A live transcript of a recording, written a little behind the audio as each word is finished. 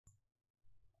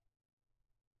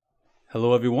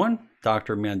Hello everyone,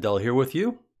 Dr. Mandell here with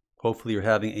you. Hopefully you're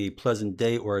having a pleasant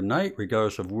day or a night,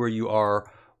 regardless of where you are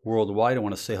worldwide. I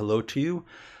want to say hello to you.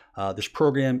 This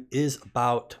program is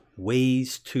about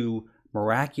ways to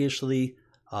miraculously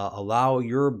allow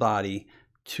your body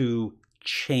to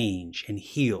change and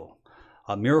heal.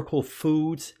 Miracle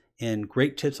foods and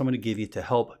great tips I'm going to give you to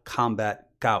help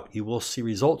combat gout. You will see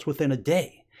results within a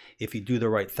day if you do the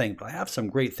right thing, but I have some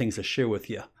great things to share with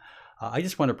you. I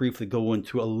just want to briefly go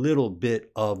into a little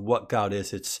bit of what gout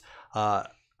is. It's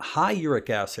high uric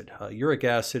acid. Uric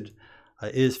acid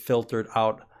is filtered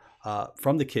out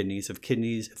from the kidneys. If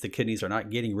the kidneys are not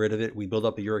getting rid of it, we build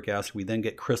up a uric acid. We then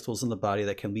get crystals in the body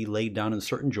that can be laid down in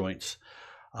certain joints.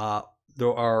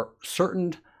 There are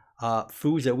certain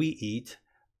foods that we eat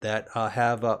that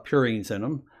have purines in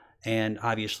them. And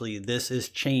obviously this is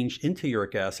changed into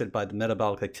uric acid by the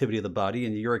metabolic activity of the body,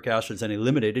 and the uric acid is then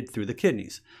eliminated through the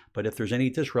kidneys. But if there's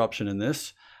any disruption in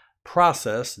this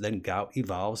process, then gout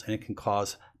evolves and it can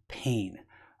cause pain.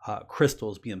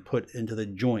 Crystals being put into the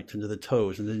joints, into the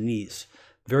toes, into the knees.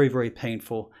 Very, very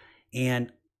painful.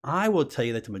 And I will tell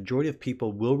you that the majority of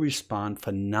people will respond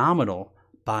phenomenal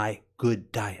by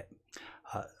good diet.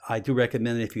 I do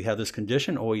recommend that if you have this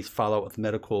condition, always follow up with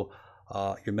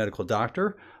your medical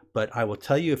doctor. But I will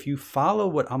tell you, if you follow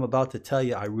what I'm about to tell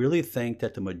you, I really think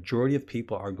that the majority of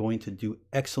people are going to do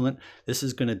excellent. This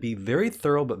is going to be very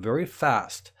thorough, but very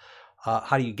fast.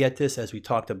 How do you get this? As we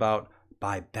talked about,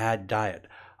 by bad diet.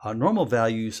 Normal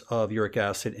values of uric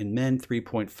acid in men,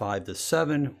 3.5 to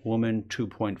 7, women,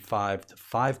 2.5 to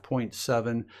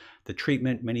 5.7. The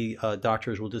treatment, many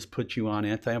doctors will just put you on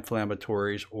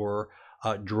anti-inflammatories or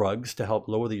drugs to help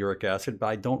lower the uric acid, but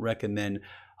I don't recommend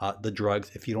the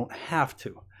drugs if you don't have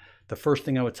to. The first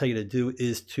thing I would tell you to do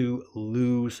is to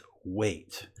lose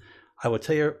weight. I would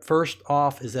tell you first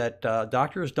off is that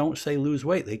doctors don't say lose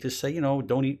weight. They just say, you know,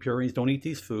 don't eat purines, don't eat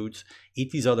these foods,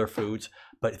 eat these other foods.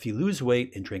 But if you lose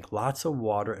weight and drink lots of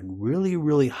water and really,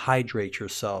 really hydrate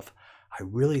yourself, I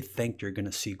really think you're going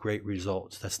to see great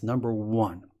results. That's number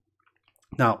one.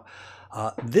 Now,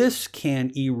 this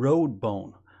can erode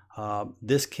bone.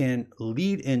 This can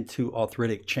lead into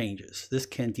arthritic changes. This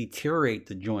can deteriorate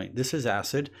the joint. This is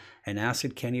acid, and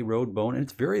acid can erode bone, and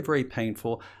it's very, very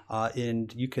painful.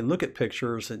 And you can look at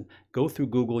pictures and go through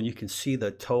Google, and you can see the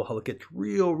toe, how it gets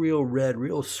real, real red,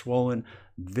 real swollen.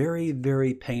 Very,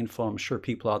 very painful. I'm sure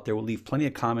people out there will leave plenty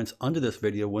of comments under this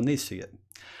video when they see it.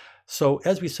 So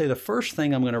as we say, the first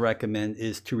thing I'm going to recommend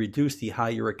is to reduce the high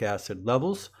uric acid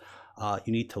levels.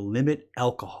 You need to limit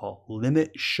alcohol,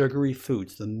 limit sugary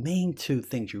foods. The main two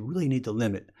things you really need to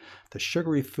limit: the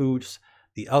sugary foods,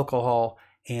 the alcohol,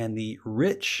 and the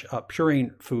rich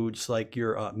purine foods like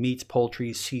your meats,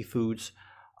 poultry, seafoods,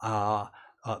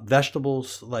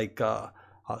 vegetables like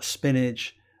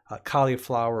spinach,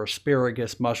 cauliflower,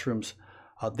 asparagus, mushrooms.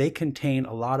 They contain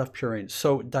a lot of purines.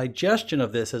 So digestion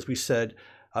of this, as we said,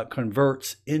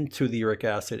 converts into the uric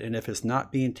acid, and if it's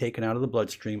not being taken out of the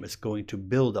bloodstream, it's going to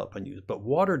build up on you. But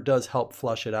water does help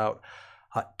flush it out.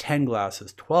 10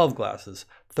 glasses, 12 glasses,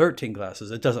 13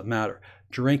 glasses, it doesn't matter.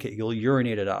 Drink it, you'll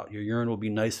urinate it out. Your urine will be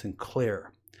nice and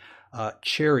clear.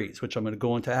 Cherries, which I'm going to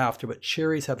go into after, but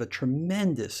cherries have a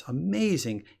tremendous,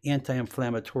 amazing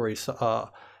anti-inflammatory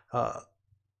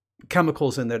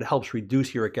chemicals in there that helps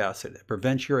reduce uric acid. It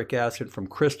prevents uric acid from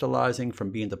crystallizing, from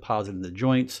being deposited in the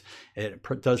joints. It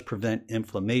does prevent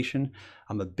inflammation.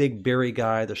 I'm a big berry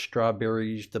guy, the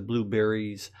strawberries, the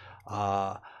blueberries.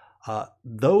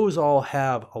 Those all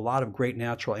have a lot of great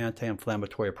natural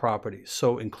anti-inflammatory properties.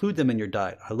 So include them in your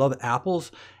diet. I love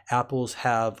apples. Apples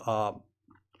have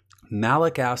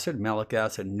malic acid. Malic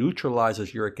acid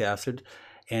neutralizes uric acid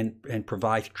and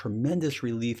provides tremendous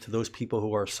relief to those people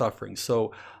who are suffering.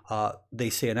 So they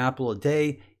say an apple a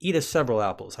day, eat several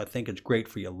apples. I think it's great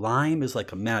for you. Lime is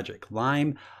like a magic.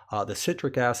 Lime, the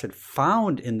citric acid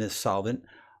found in this solvent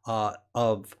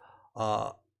helps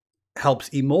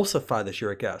emulsify this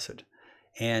uric acid.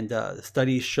 And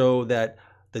studies show that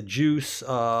the juice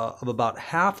of about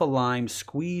half a lime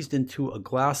squeezed into a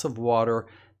glass of water,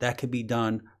 that could be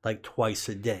done like twice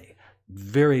a day.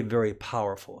 Very, very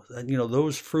powerful. And, you know,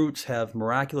 those fruits have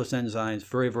miraculous enzymes,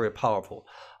 very, very powerful.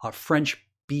 French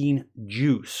bean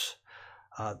juice.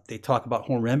 They talk about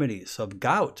home remedies of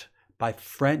gout by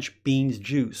French beans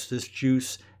juice. This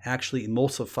juice actually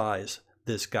emulsifies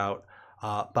this gout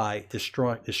by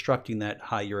destructing that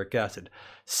high uric acid.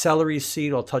 Celery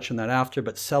seed, I'll touch on that after,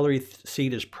 but celery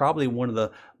seed is probably one of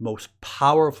the most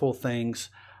powerful things.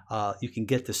 You can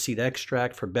get the seed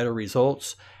extract for better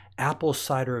results. Apple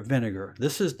cider vinegar.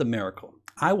 This is the miracle.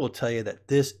 I will tell you that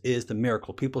this is the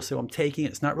miracle. People say, well, I'm taking it,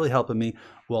 it's not really helping me.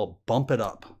 Well, bump it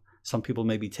up. Some people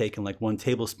may be taking like 1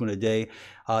 tablespoon a day.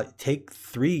 Take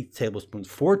 3 tablespoons,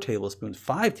 4 tablespoons,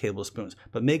 5 tablespoons,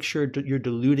 but make sure you're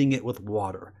diluting it with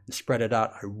water and spread it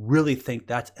out. I really think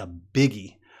that's a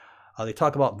biggie. They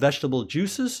talk about vegetable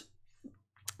juices.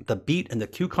 The beet and the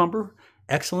cucumber,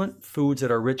 excellent. Foods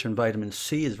that are rich in vitamin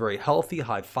C is very healthy.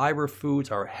 High fiber foods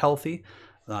are healthy,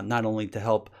 not only to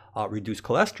help reduce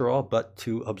cholesterol, but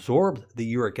to absorb the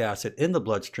uric acid in the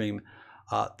bloodstream.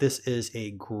 This is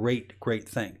a great, great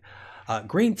thing.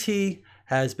 Green tea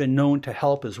has been known to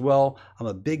help as well. I'm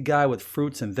a big guy with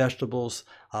fruits and vegetables.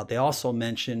 They also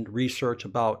mentioned research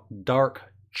about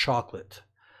dark chocolate.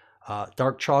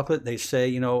 Dark chocolate, they say,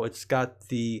 you know, it's got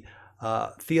the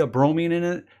theobromine in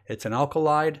it. It's an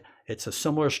alkaloid. It's a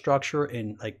similar structure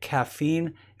in like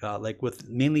caffeine, like with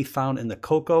mainly found in the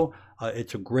cocoa.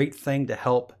 It's a great thing to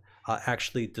help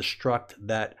actually destruct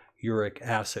that uric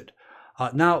acid.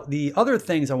 Now, the other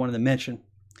things I wanted to mention,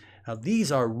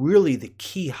 these are really the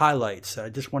key highlights that I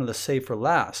just wanted to say for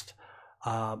last.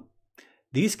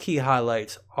 These key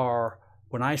highlights are,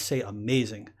 when I say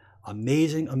amazing,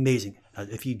 amazing, amazing. Now,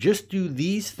 if you just do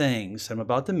these things I'm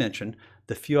about to mention,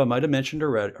 the few I might have mentioned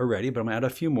already, but I'm going to add a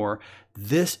few more,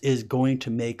 this is going to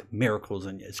make miracles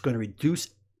in you. It's going to reduce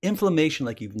inflammation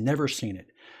like you've never seen it.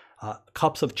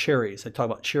 Cups of cherries. I talk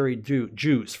about cherry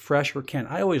juice, fresh or canned.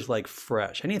 I always like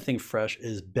fresh. Anything fresh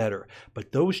is better.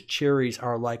 But those cherries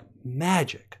are like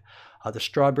magic. The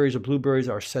strawberries or blueberries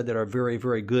are said that are very,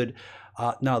 very good.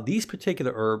 Now, these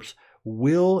particular herbs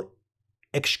will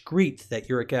excrete that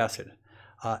uric acid.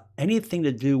 Anything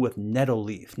to do with nettle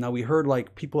leaf. Now, we heard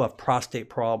like people have prostate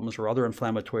problems or other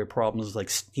inflammatory problems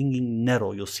like stinging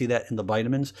nettle. You'll see that in the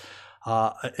vitamins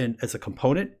and as a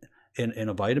component in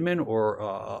a vitamin or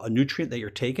a nutrient that you're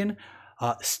taking.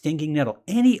 Stinging nettle.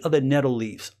 Any of the nettle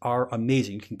leaves are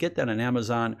amazing. You can get that on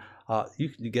Amazon. You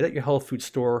get it at your health food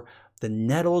store. The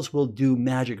nettles will do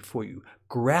magic for you.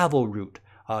 Gravel root.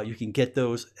 You can get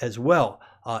those as well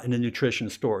in the nutrition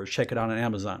stores. Check it out on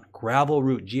Amazon. Gravel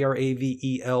root,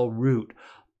 Gravel root.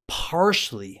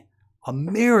 Parsley, a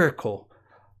miracle.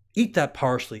 Eat that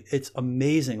parsley. It's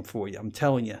amazing for you. I'm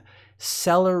telling you.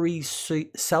 Celery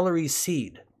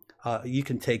seed. You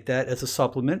can take that as a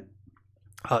supplement.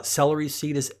 Celery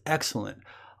seed is excellent.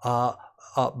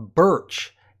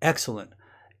 Birch, excellent.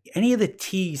 Any of the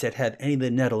teas that have any of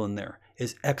the nettle in there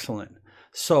is excellent.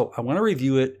 So I want to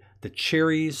review it. The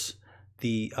cherries,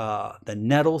 the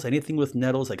nettles, anything with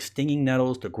nettles like stinging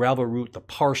nettles, the gravel root, the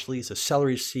parsleys, the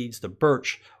celery seeds, the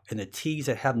birch, and the teas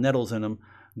that have nettles in them,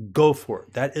 go for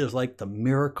it. That is like the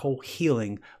miracle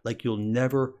healing like you'll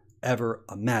never, ever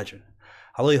imagine.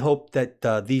 I really hope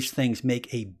that these things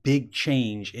make a big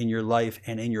change in your life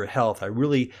and in your health.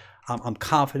 I'm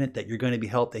confident that you're going to be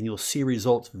helped and you'll see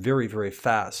results very, very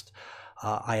fast.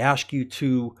 I ask you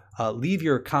to leave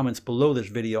your comments below this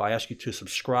video. I ask you to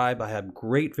subscribe. I have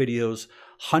great videos,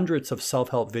 hundreds of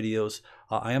self-help videos.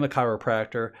 I am a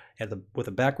chiropractor with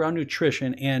a background in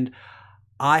nutrition, and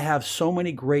I have so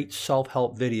many great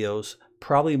self-help videos,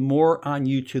 probably more on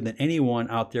YouTube than anyone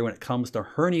out there when it comes to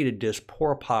herniated disc,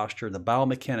 poor posture, the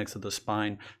biomechanics of the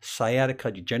spine,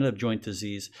 sciatica, degenerative joint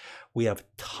disease. We have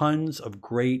tons of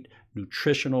great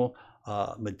nutritional,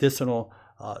 medicinal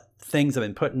things I've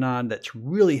been putting on that's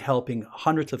really helping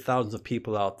hundreds of thousands of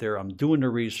people out there. I'm doing the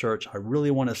research. I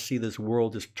really want to see this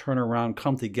world just turn around,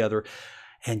 come together,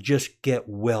 and just get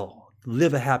well.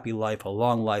 Live a happy life, a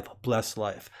long life, a blessed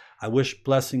life. I wish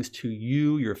blessings to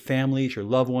you, your families, your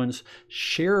loved ones.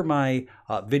 Share my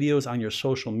videos on your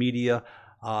social media.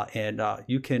 And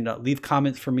you can leave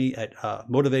comments for me at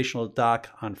Motivational Doc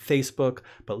on Facebook,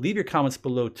 but leave your comments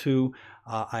below too.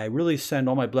 I really send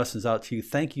all my blessings out to you.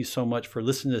 Thank you so much for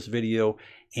listening to this video,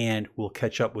 and we'll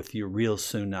catch up with you real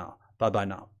soon now. Bye-bye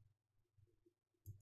now.